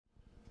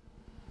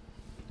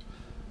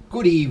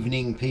Good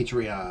evening,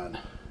 Patreon.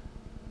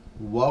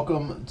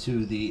 Welcome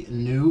to the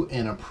new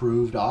and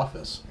approved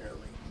office. Here, let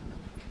me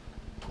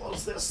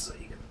close this so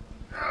you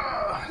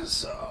can.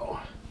 So,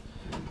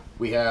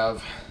 we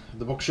have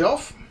the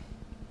bookshelf,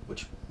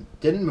 which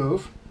didn't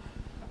move.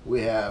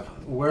 We have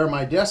where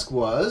my desk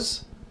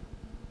was,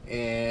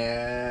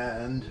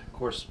 and of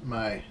course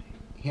my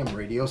ham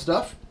radio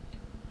stuff.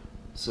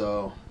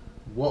 So,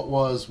 what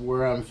was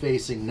where I'm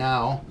facing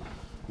now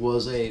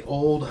was a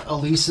old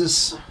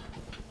Alesis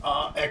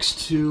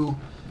X2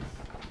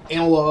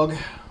 analog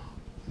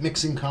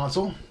mixing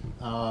console,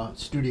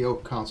 studio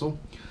console.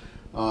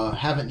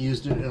 Haven't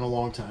used it in a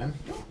long time.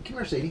 Oh, come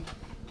here, Sadie.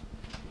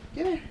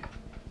 Come here.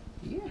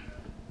 Yeah.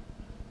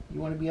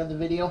 You want to be on the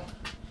video,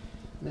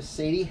 Miss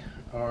Sadie?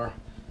 Our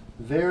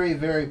very,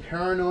 very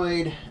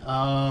paranoid.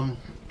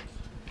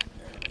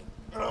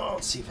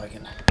 Let's see if I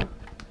can.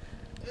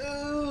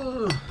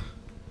 Oh,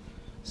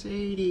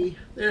 Sadie.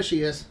 There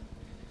she is.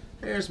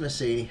 There's Miss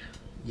Sadie.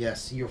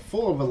 Yes, you're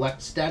full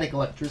of static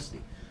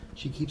electricity.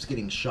 She keeps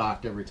getting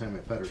shocked every time I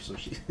pet her, so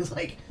she's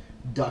like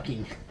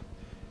ducking.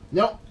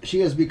 Nope,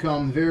 she has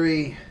become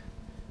very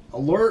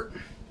alert.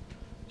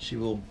 She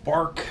will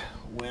bark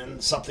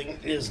when something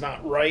is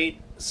not right.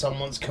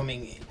 Someone's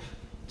coming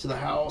to the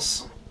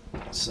house.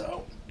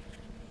 So,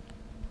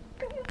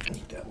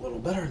 make that a little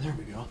better. There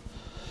we go.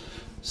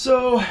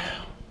 So,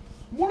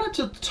 wanted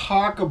to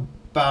talk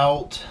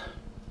about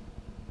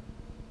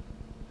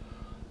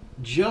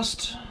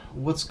just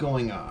what's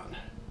going on.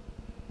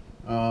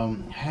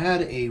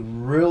 Had a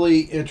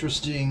really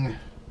interesting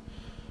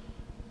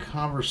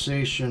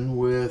conversation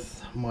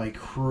with my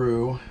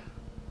crew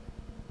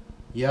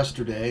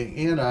yesterday,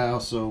 and I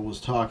also was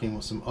talking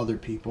with some other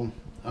people.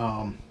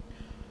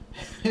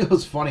 It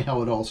was funny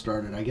how it all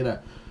started. I get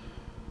a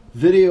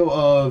video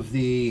of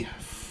the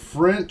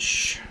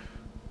French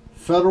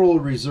Federal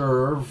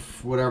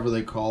Reserve, whatever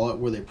they call it,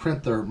 where they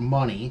print their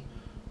money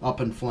up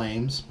in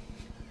flames.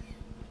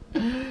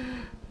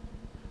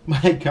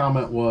 My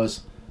comment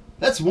was,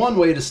 that's one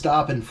way to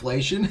stop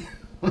inflation.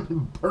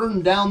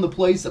 Burn down the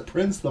place that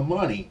prints the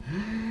money.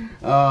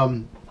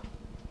 But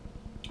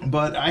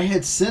I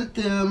had sent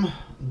them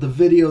the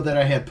video that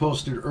I had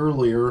posted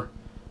earlier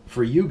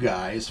for you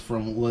guys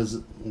from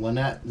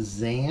Lynette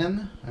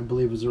Zan, I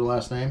believe was her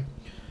last name.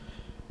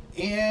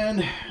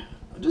 And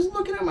just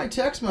looking at my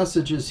text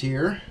messages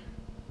here.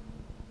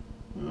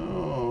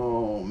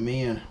 Oh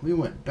man, we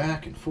went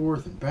back and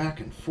forth and back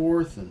and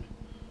forth, and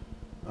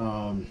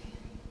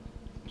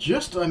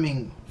just, I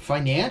mean,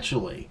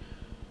 financially,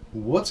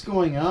 what's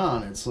going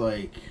on? It's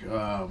like,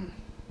 we're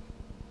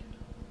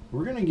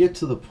going to get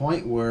to the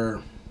point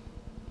where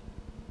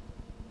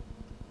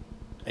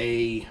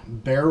a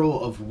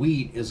barrel of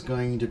wheat is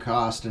going to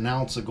cost an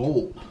ounce of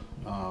gold.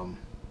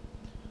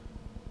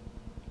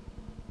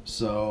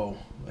 So,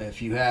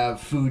 if you have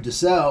food to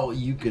sell,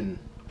 you can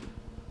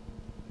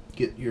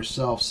get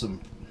yourself some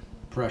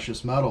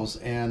precious metals.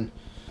 And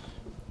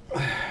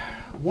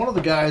one of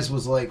the guys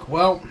was like,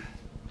 well,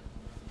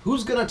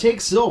 who's going to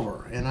take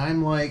silver? And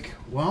I'm like,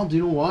 well, do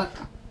you know what?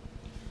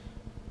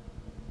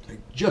 I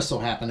just so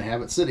happen to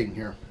have it sitting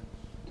here.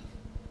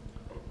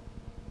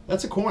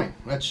 That's a coin.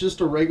 That's just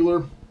a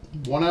regular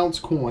 1 ounce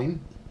coin.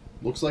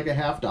 Looks like a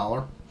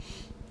 $50.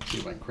 See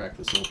if I can crack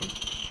this open.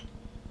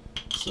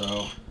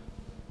 So,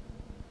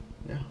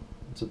 yeah,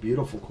 it's a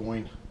beautiful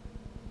coin.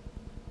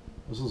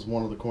 This is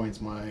one of the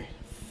coins my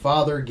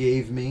father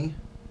gave me.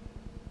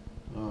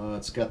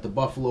 It's got the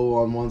buffalo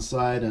on one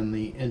side and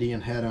the Indian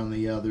head on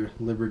the other,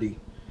 Liberty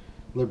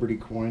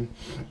coin.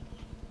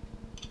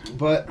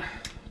 But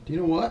do you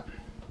know what?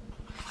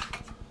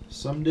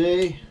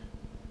 Someday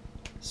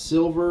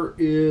silver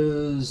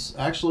is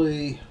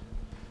actually,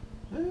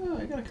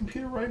 I got a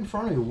computer right in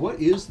front of me. What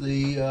is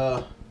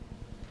the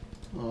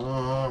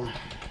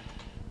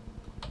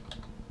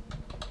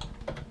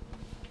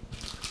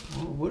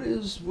what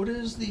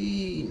is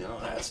the, no,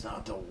 that's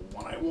not the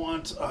one I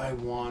want. I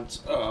want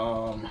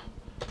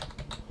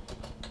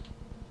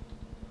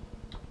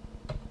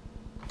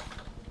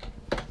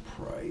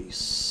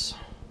price.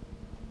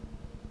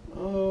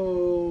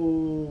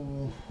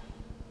 Oh.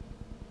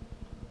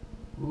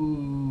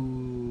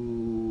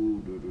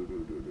 Ooh.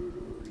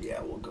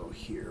 Yeah, we'll go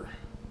here.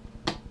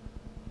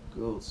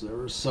 Gold,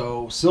 silver.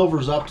 So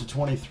silver's up to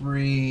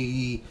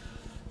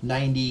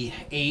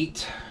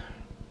 $23.98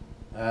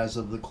 as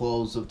of the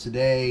close of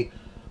today.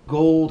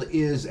 Gold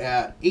is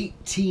at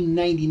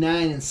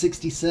 $18.99 and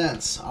 60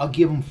 cents. I'll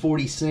give them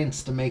 40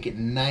 cents to make it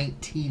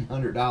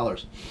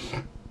 $1,900.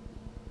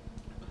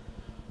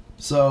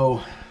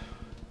 So,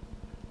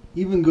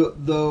 even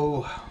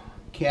though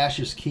cash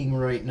is king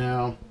right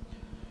now,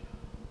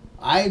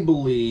 I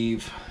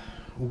believe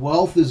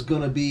wealth is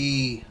going to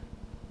be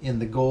in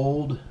the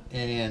gold,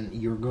 and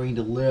you're going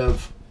to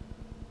live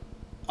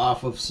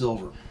off of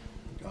silver.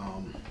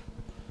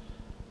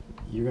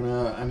 You're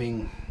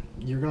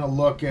gonna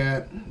look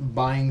at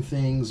buying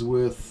things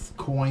with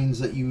coins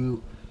that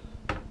you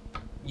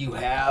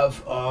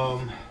have.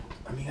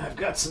 I've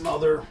got some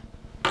other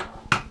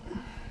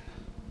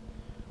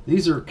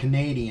These are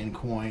Canadian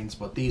coins,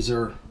 but these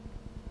are,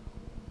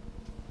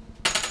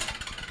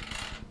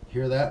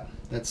 hear that?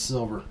 That's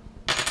silver.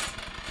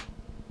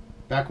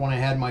 Back when I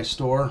had my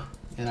store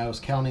and I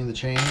was counting the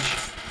change,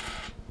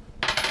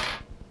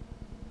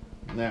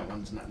 that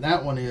one's not.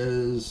 That one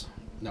is,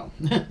 no.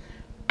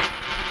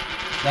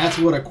 That's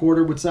what a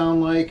quarter would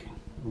sound like, a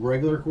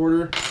regular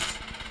quarter.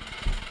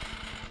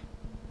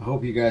 I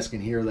hope you guys can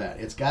hear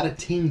that. It's got a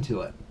ting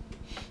to it.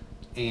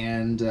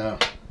 And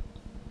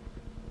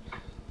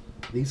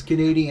these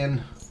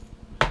Canadian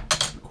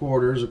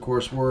quarters, of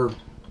course, we're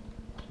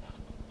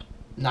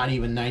not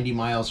even 90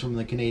 miles from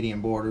the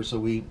Canadian border, so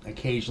we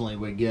occasionally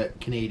would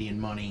get Canadian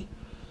money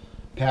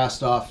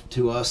passed off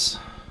to us.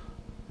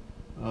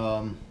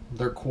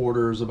 Their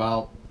quarter is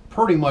about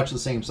pretty much the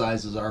same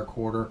size as our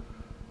quarter.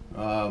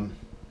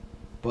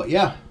 But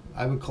yeah,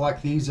 I would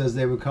collect these as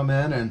they would come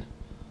in and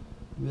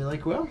be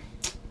like, well,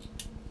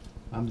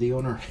 I'm the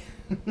owner.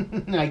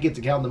 I get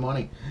to count the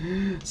money.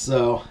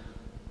 So,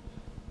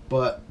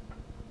 but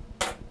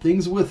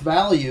things with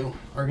value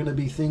are going to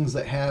be things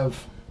that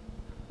have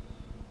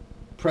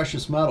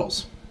precious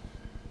metals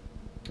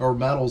or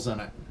metals in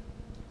it.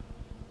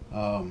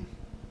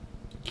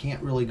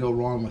 Can't really go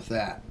wrong with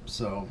that.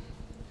 So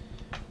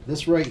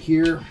this right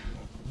here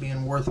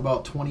being worth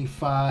about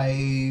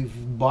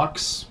 25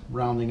 bucks,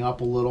 rounding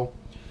up a little,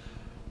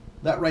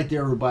 that right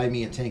there would buy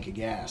me a tank of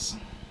gas,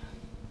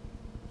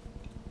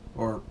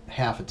 or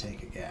half a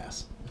tank of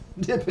gas,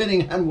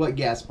 depending on what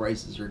gas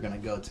prices are going to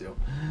go to.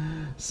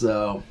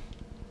 So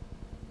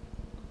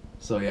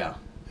yeah,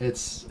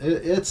 it's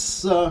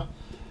going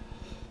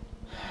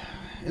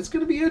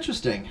to be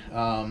interesting.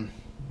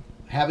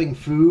 Having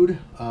food,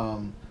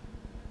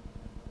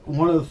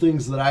 one of the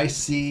things that I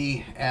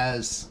see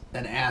as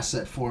an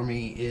asset for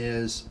me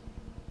is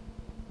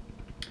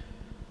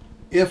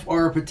if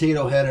our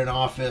potato head in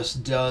office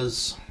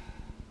does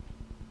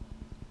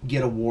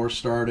get a war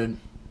started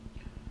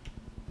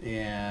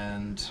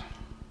and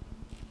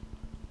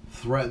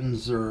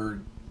threatens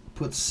or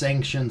puts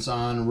sanctions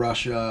on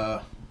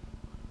Russia,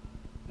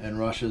 and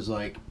Russia's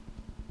like,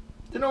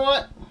 you know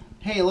what?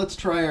 Hey, let's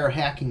try our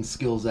hacking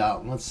skills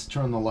out and let's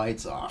turn the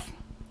lights off.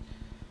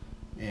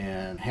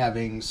 And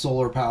having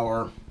solar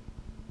power,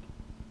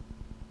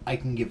 I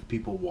can give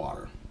people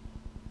water.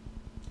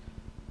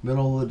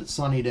 Middle of the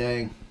sunny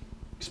day,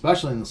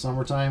 especially in the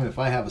summertime, if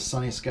I have a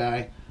sunny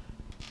sky,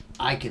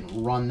 I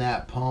can run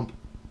that pump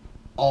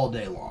all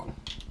day long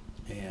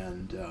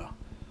and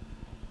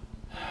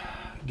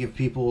give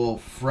people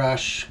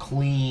fresh,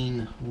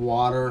 clean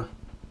water.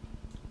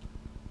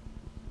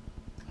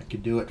 I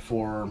could do it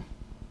for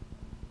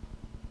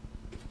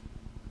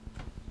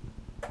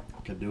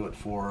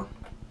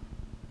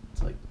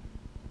it's like,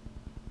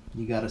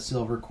 you got a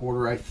silver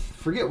quarter. I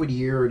forget what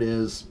year it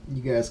is.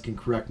 You guys can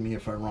correct me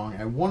if I'm wrong.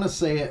 I want to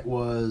say it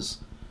was,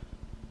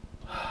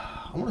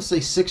 I want to say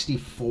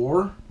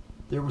 64.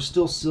 There was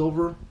still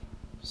silver,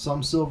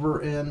 some silver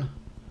in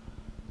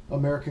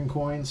American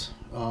coins.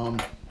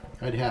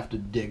 I'd have to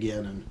dig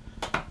in, and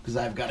because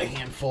I've got a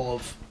handful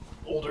of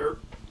older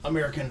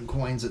American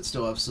coins that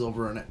still have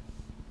silver in it.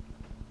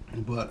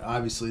 But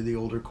obviously the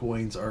older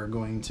coins are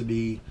going to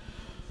be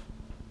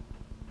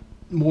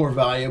more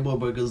valuable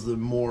because of the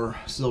more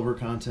silver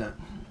content.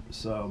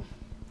 So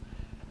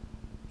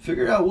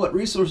figure out what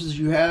resources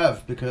you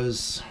have,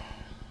 because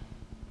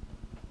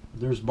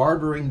there's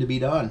bartering to be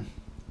done,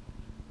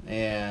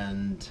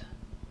 and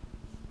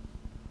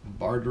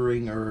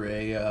bartering, or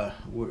a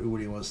what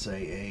do you want to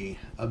say,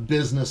 a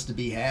business to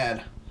be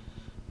had,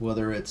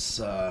 whether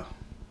it's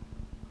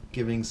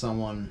giving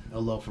someone a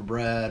loaf of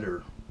bread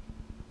or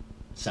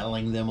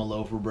selling them a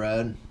loaf of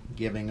bread,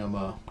 giving them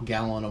a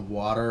gallon of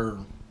water,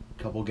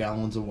 a couple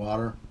gallons of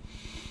water.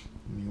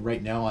 I mean,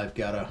 right now I've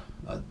got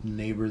a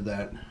neighbor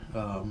that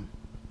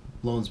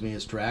loans me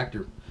his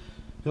tractor.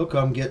 He'll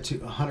come get to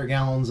 100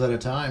 gallons at a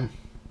time.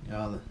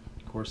 Of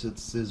course,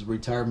 it's his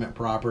retirement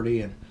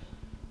property and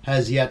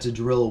has yet to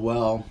drill a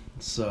well,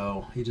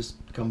 so he just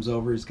comes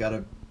over. He's got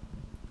a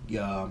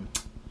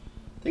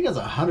I think it's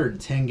a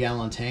 110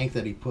 gallon tank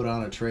that he put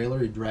on a trailer.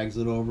 He drags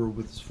it over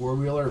with his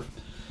four-wheeler,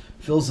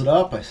 fills it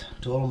up. I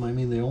told him, I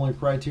mean, the only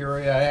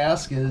criteria I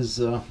ask is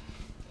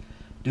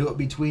do it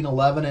between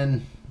 11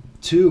 and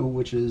 2,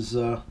 which is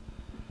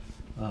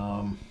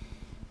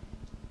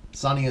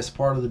sunniest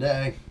part of the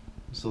day,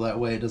 so that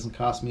way it doesn't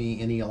cost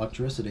me any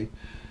electricity.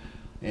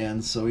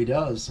 And so he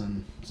does,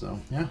 and so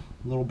yeah,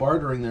 a little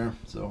bartering there.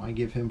 So I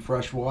give him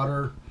fresh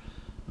water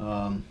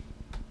that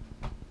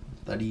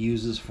he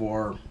uses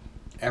for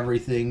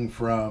everything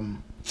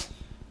from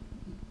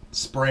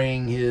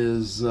spraying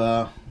his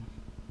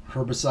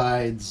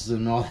herbicides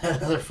and all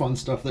that other fun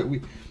stuff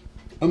that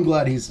I'm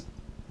glad he's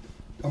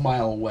a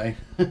mile away,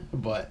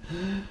 but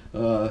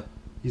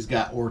he's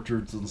got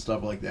orchards and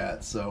stuff like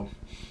that. So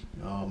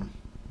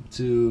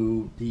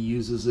he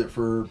uses it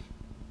for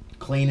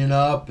cleaning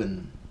up,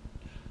 and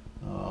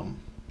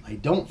I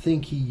don't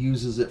think he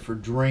uses it for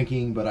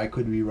drinking, but I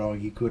could be wrong.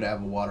 He could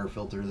have a water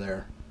filter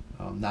there.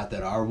 Not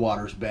that our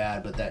water's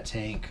bad, but that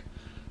tank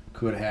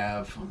could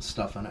have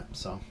stuff in it.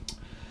 So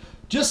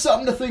just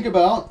something to think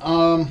about.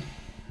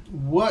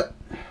 What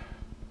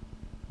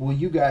will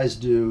you guys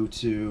do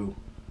to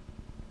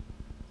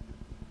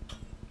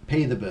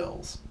pay the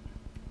bills,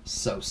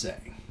 so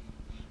say,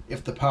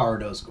 if the power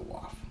does go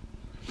off?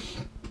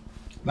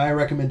 My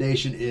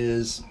recommendation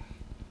is,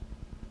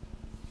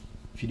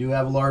 if you do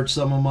have a large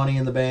sum of money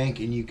in the bank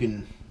and you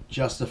can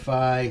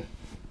justify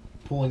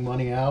pulling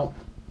money out.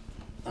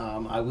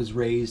 I was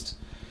raised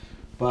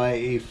by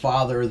a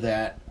father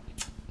that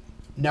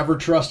never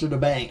trusted a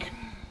bank.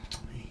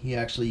 He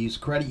actually used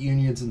credit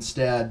unions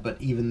instead, but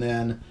even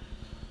then,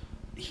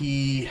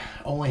 he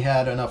only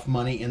had enough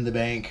money in the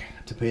bank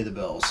to pay the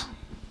bills.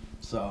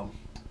 So,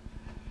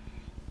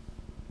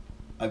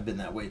 I've been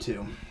that way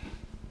too.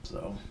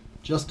 So,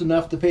 just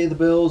enough to pay the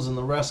bills, and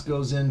the rest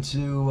goes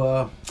into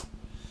a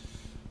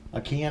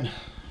can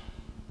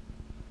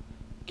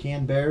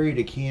buried,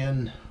 a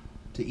can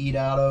to eat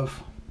out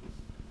of,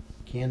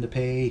 can to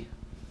pay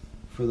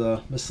for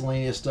the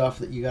miscellaneous stuff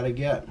that you got to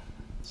get.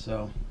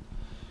 So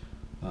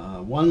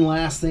one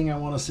last thing I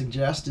want to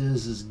suggest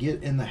is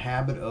get in the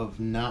habit of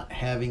not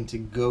having to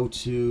go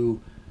to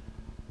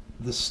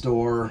the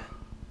store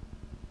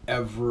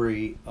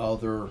every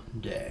other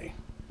day.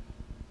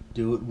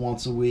 Do it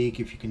once a week.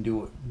 If you can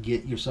do it,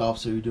 get yourself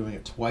so you're doing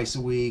it twice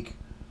a week.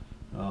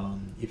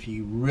 If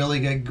you really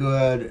get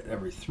good,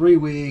 every 3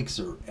 weeks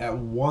or at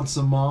once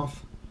a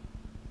month.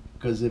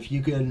 Because if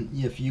you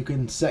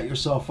can set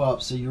yourself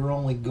up so you're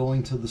only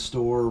going to the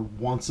store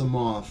once a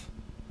month,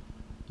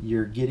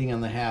 you're getting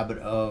in the habit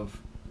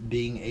of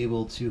being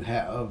able to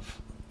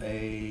have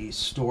a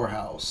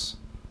storehouse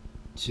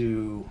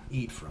to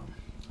eat from.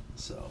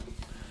 So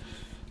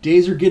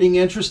days are getting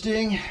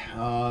interesting.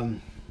 Of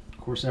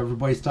course,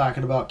 everybody's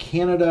talking about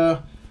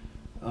Canada.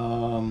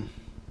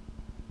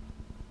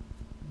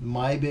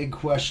 My big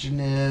question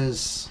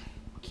is,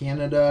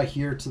 Canada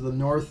here to the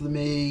north of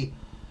me,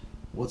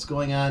 what's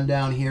going on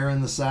down here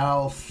in the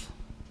south?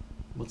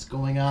 What's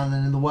going on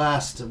in the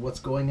west? And what's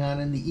going on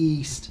in the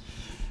east?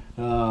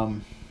 Why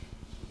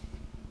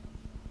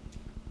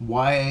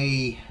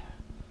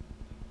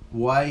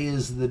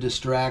is the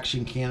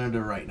distraction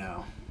Canada right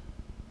now?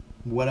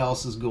 What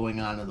else is going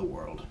on in the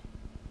world?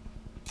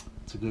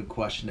 It's a good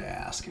question to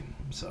ask.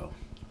 So,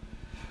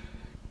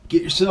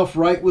 get yourself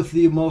right with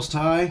the Most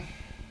High.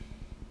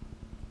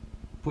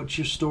 Put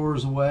your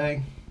stores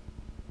away.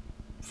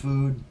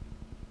 Food.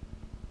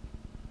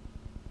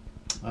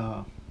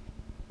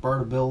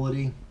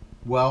 Portability,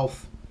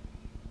 wealth,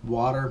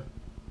 water,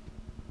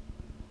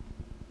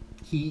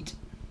 heat.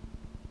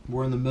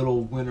 We're in the middle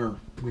of winter.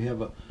 We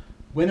have a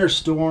winter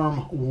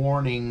storm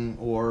warning,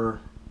 or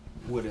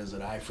what is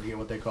it? I forget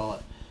what they call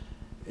it.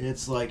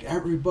 It's like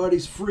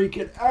everybody's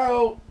freaking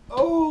out.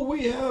 Oh,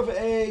 we have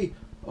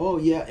oh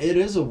yeah, it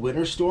is a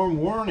winter storm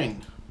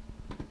warning.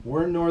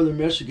 We're in northern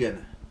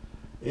Michigan.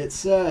 It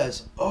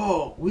says,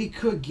 oh, we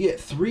could get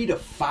 3 to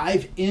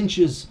 5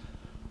 inches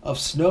of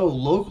snow,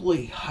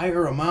 locally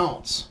higher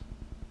amounts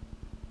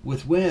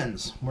with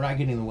winds. We're not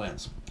getting the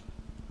winds.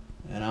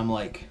 And I'm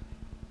like,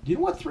 do you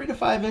know what 3 to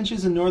 5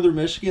 inches in northern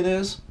Michigan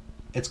is?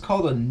 It's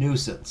called a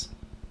nuisance,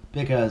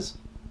 because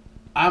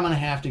I'm going to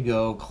have to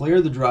go clear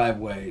the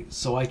driveway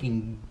so I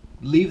can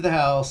leave the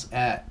house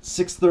at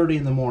 6:30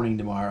 in the morning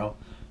tomorrow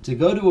to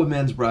go to a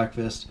men's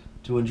breakfast,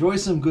 to enjoy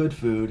some good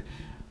food,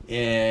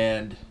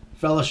 and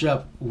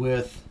fellowship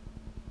with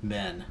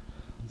men.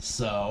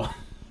 So...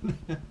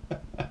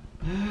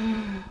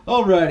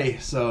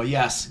 Alrighty, so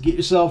yes, get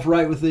yourself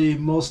right with the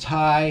Most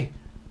High.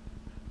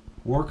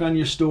 Work on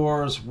your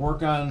stores.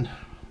 Work on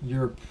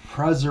your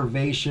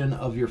preservation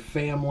of your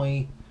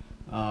family.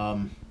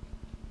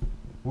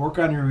 Work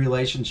on your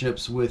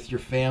relationships with your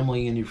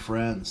family and your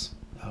friends.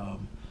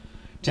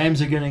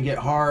 Times are going to get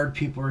hard.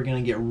 People are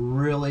going to get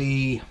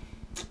really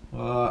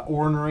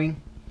ornery.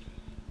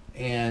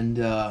 And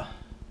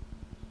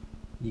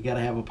you got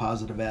to have a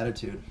positive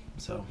attitude.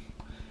 So,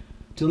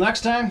 till next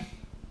time.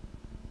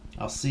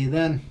 I'll see you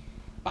then.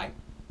 Bye.